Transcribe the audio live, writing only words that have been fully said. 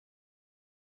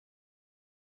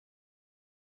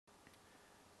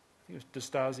think it was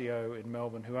D'Estasio in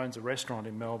Melbourne, who owns a restaurant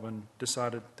in Melbourne,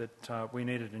 decided that we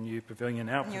needed a new pavilion.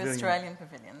 Our New pavilion, Australian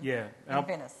pavilion. Yeah. In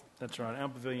Venice. That's right. Our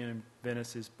pavilion in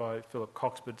Venice is by Philip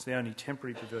Cox, but it's the only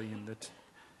temporary pavilion that's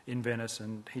in Venice,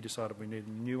 and he decided we needed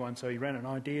a new one. So he ran an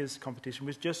ideas competition. It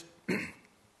was just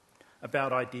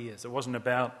about ideas. It wasn't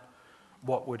about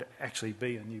what would actually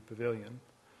be a new pavilion.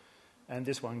 And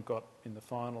this one got in the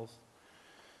finals.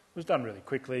 It was done really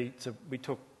quickly. So we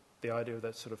took the idea of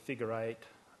that sort of figure eight.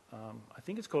 I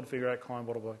think it's called figure eight climb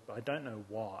wall, but I don't know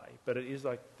why. But it is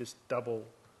like this double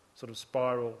sort of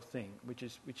spiral thing, which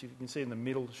you can see in the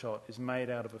middle shot, is made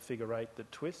out of a figure eight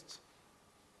that twists.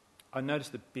 I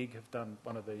noticed that Big have done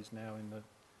one of these now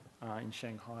in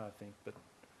Shanghai, I think, but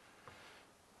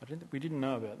we didn't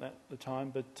know about that at the time.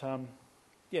 But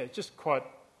yeah, it's just quite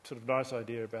sort of nice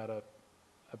idea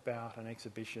about an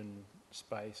exhibition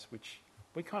space, which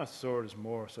we kind of saw it as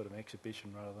more sort of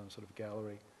exhibition rather than sort of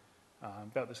gallery.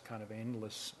 About this kind of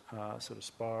endless sort of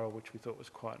spiral, which we thought was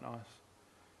quite nice.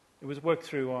 It was worked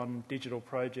through on digital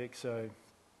projects so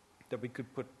that we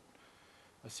could put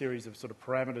a series of sort of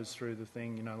parameters through the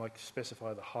thing, you know, like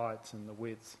specify the heights and the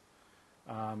widths,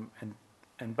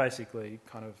 and basically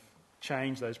kind of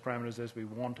change those parameters as we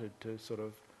wanted to sort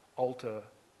of alter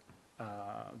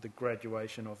the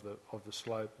graduation of the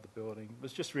slope of the building. It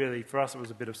was just really, for us, it was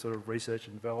a bit of sort of research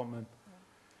and development.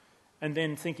 And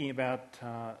then thinking about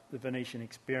the Venetian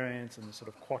experience and the sort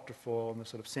of quatrefoil and the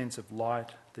sort of sense of light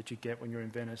that you get when you're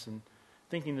in Venice, and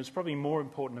thinking it's probably more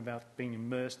important about being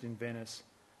immersed in Venice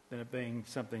than it being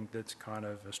something that's kind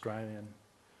of Australian.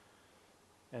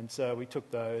 And so we took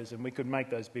those, and we could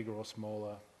make those bigger or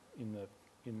smaller in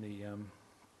the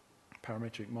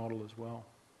parametric model as well.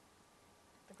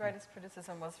 The greatest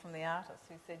criticism was from the artists,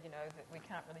 who said, you know, that we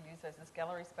can't really use those as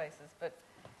gallery spaces, but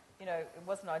you know, it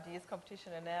was an ideas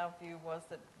competition, and our view was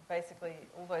that basically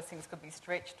all those things could be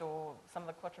stretched, or some of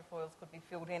the quatrefoils could be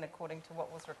filled in according to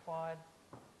what was required.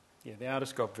 Yeah, the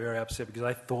artists got very upset because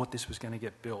they thought this was going to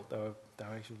get built. They were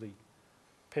actually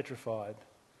petrified.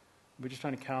 We're just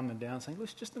trying to calm them down, saying, look,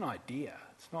 it's just an idea.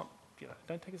 It's not, you know,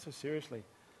 don't take it so seriously.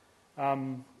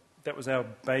 That was our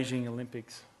Beijing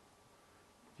Olympics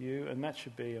view, and that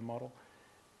should be a model.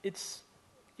 It's,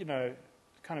 you know,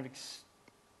 kind of...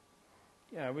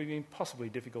 it would be impossibly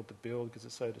difficult to build because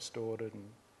it's so distorted,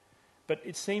 but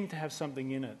it seemed to have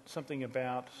something in it, something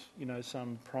about, you know,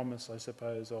 some promise, I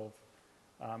suppose, of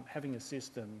having a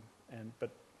system,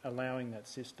 but allowing that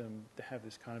system to have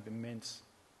this kind of immense,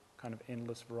 kind of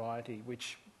endless variety,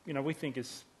 which, you know, we think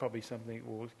is probably something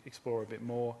we'll explore a bit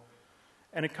more.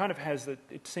 And it kind of has that,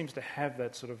 it seems to have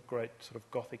that sort of great sort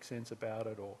of Gothic sense about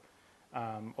it, or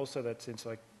also that sense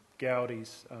like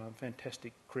Gaudi's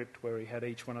fantastic crypt, where he had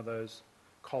each one of those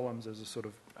columns as a sort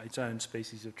of its own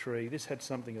species of tree. This had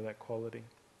something of that quality.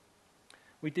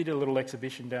 We did a little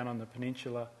exhibition down on the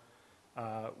peninsula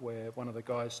where one of the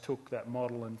guys took that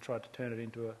model and tried to turn it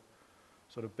into a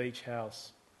sort of beach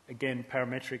house, again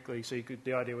parametrically, so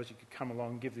the idea was you could come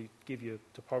along, give your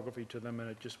topography to them,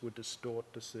 and it just would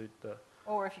distort to suit the...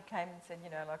 Or if you came and said, you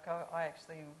know, like, I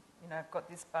actually, you know, I've got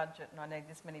this budget and I need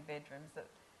this many bedrooms, that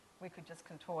we could just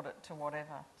contort it to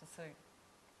whatever to suit.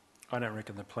 I don't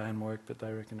reckon the plan worked, but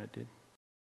they reckon it did.